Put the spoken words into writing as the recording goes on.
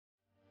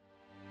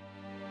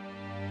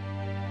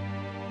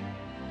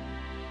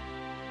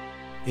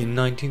In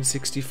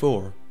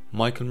 1964,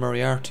 Michael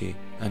Moriarty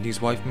and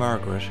his wife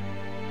Margaret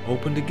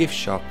opened a gift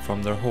shop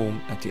from their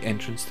home at the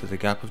entrance to the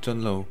Gap of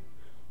Dunloe,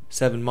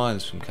 7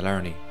 miles from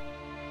Killarney.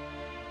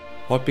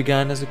 What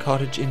began as a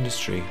cottage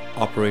industry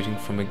operating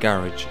from a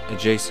garage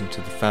adjacent to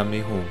the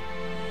family home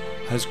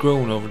has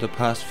grown over the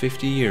past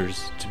 50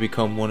 years to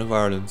become one of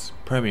Ireland's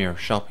premier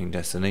shopping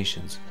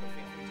destinations.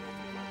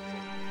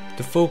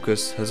 The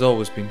focus has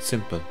always been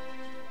simple: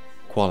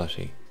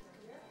 quality.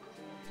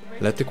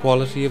 Let the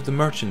quality of the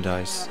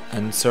merchandise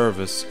and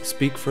service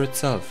speak for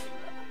itself.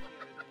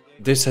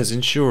 This has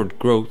ensured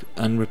growth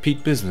and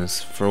repeat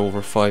business for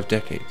over 5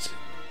 decades.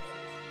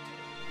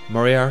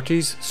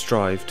 Moriarty's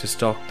strive to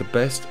stock the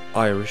best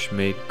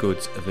Irish-made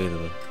goods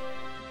available.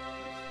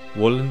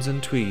 Woolens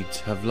and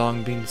tweeds have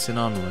long been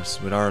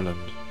synonymous with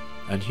Ireland,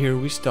 and here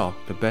we stock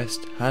the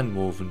best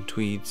hand-woven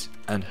tweeds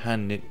and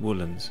hand-knit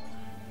woolens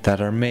that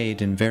are made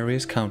in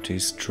various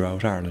counties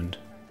throughout Ireland.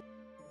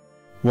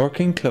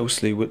 Working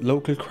closely with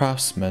local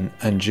craftsmen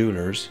and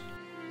jewellers,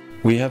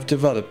 we have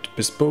developed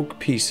bespoke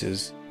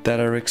pieces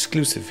that are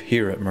exclusive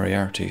here at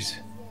Moriarty's,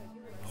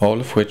 all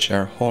of which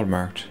are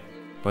hallmarked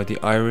by the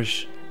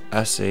Irish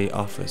Assay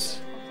Office.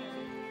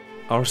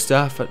 Our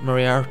staff at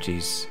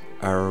Moriarty's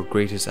are our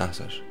greatest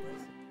asset.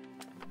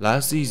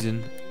 Last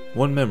season,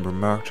 one member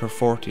marked her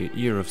 40th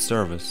year of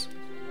service,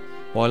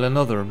 while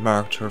another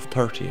marked her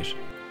 30th.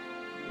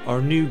 Our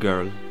new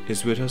girl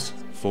is with us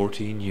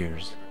 14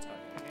 years.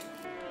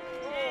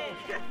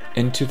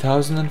 In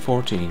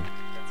 2014,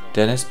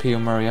 Dennis P.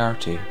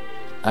 Moriarty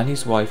and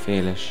his wife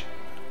Ailish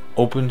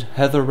opened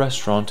Heather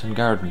Restaurant and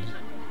Garden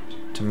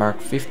to mark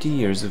 50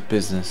 years of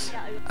business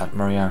at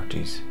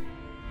Moriarty's.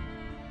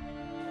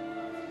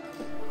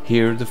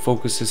 Here the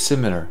focus is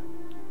similar: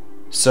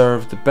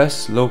 serve the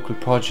best local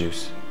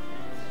produce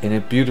in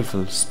a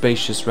beautiful,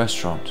 spacious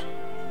restaurant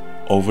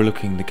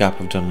overlooking the Gap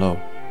of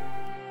Dunloe.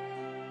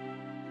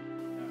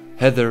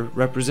 Heather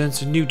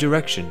represents a new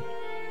direction,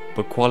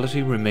 but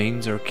quality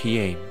remains our key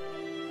aim.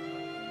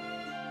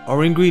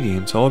 Our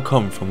ingredients all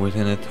come from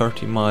within a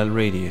 30-mile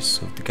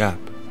radius of the Gap.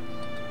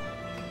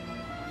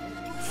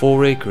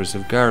 4 acres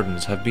of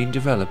gardens have been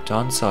developed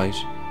on site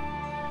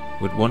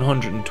with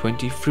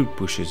 120 fruit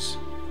bushes,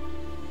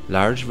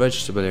 large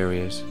vegetable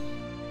areas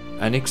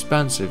and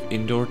expansive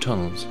indoor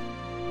tunnels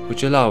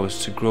which allow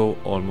us to grow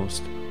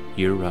almost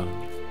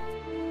year-round.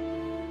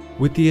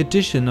 With the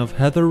addition of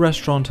Heather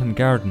Restaurant and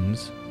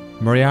Gardens,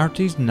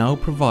 Moriarty's now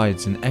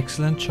provides an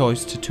excellent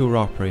choice to tour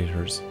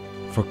operators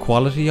for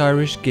quality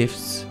Irish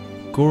gifts,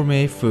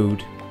 gourmet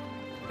food,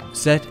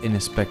 set in a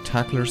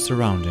spectacular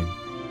surrounding,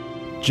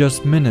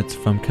 just minutes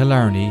from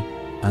Killarney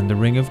and the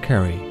Ring of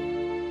Kerry.